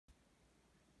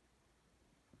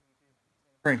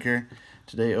Frank here.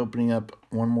 Today opening up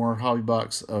one more hobby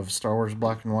box of Star Wars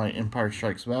Black and White Empire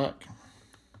Strikes Back.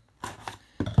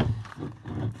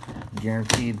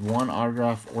 Guaranteed one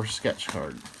autograph or sketch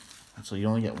card. So you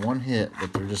only get one hit,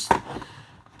 but they're just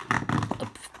a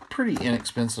pretty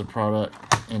inexpensive product,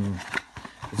 and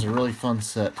it's a really fun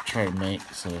set to try to make,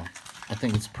 so I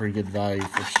think it's pretty good value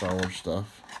for Star Wars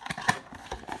stuff.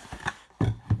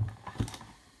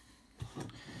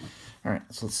 Alright,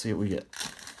 so let's see what we get.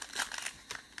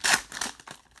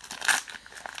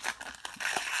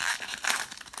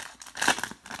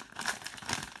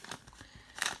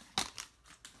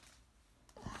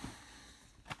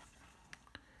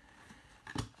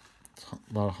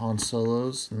 A lot of Han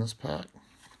Solos in this pack.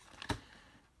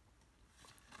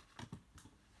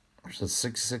 There's a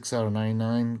 66 out of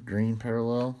 99 green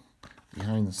parallel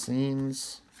behind the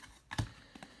scenes.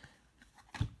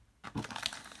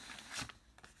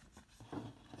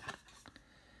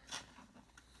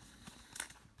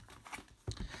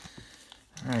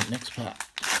 Alright, next pack.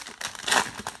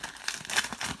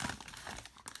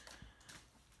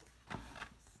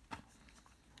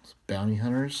 It's Bounty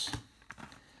Hunters.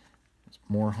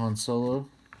 More Han Solo.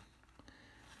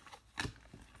 A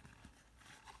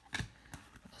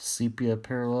sepia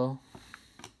parallel.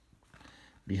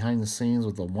 Behind the scenes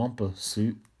with a Wampa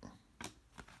suit.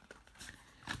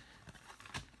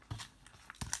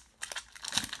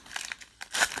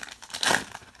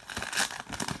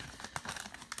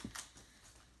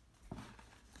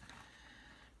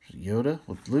 Yoda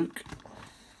with Luke.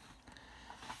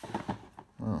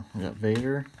 Oh, we got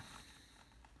Vader.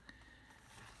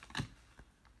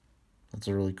 That's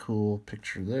a really cool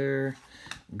picture there.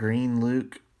 Green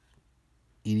Luke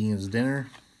eating his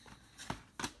dinner.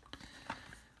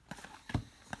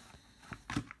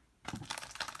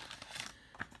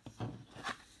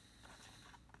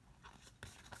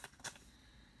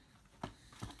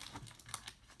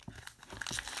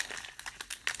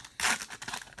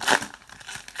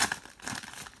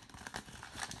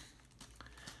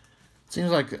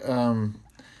 Seems like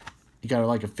you got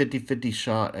like a 50-50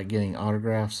 shot at getting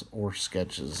autographs or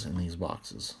sketches in these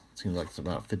boxes. Seems like it's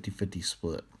about 50-50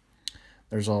 split.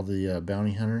 There's all the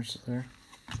bounty hunters there.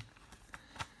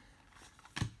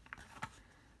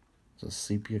 It's a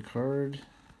sepia card.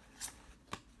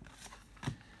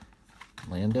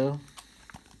 Lando.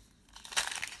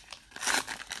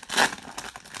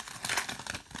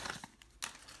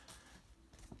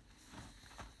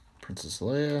 Princess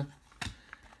Leia.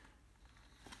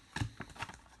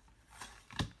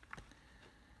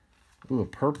 Ooh, a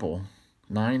purple.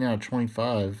 9 out of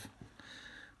 25.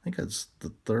 I think that's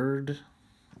the third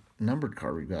numbered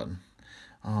card we've gotten.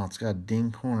 Oh, it's got a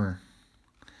ding corner.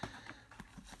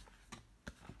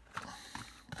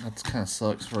 That kind of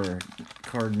sucks for a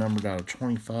card numbered out of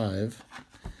 25.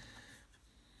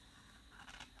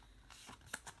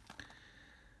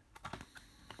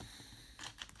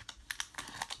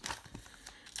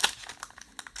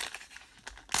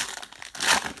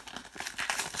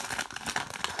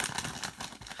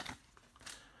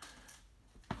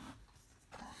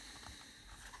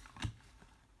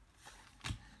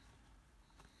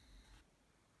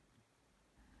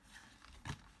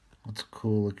 That's a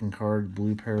cool looking card,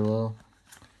 blue parallel.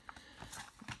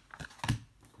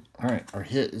 Alright, our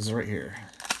hit is right here.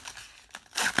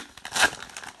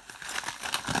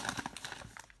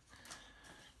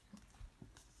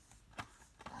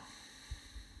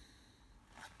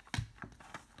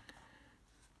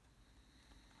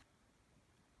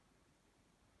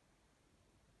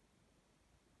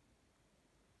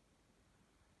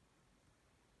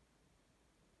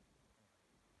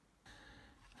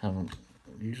 Haven't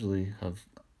usually have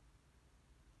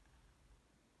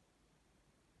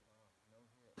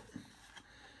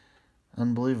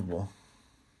unbelievable.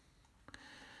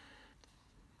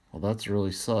 Well, that's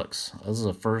really sucks. This is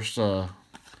the first one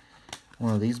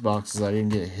of these boxes I didn't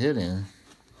get hit in.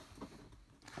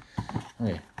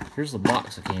 Okay, here's the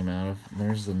box it came out of, and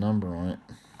there's the number on it.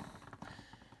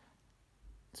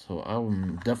 So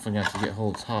I'm definitely going to have to get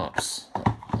whole tops.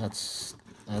 That's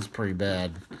pretty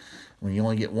bad when you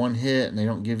only get one hit and they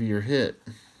don't give you your hit.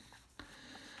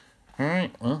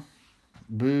 Alright, well,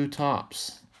 boo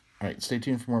tops. Alright, stay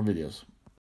tuned for more videos.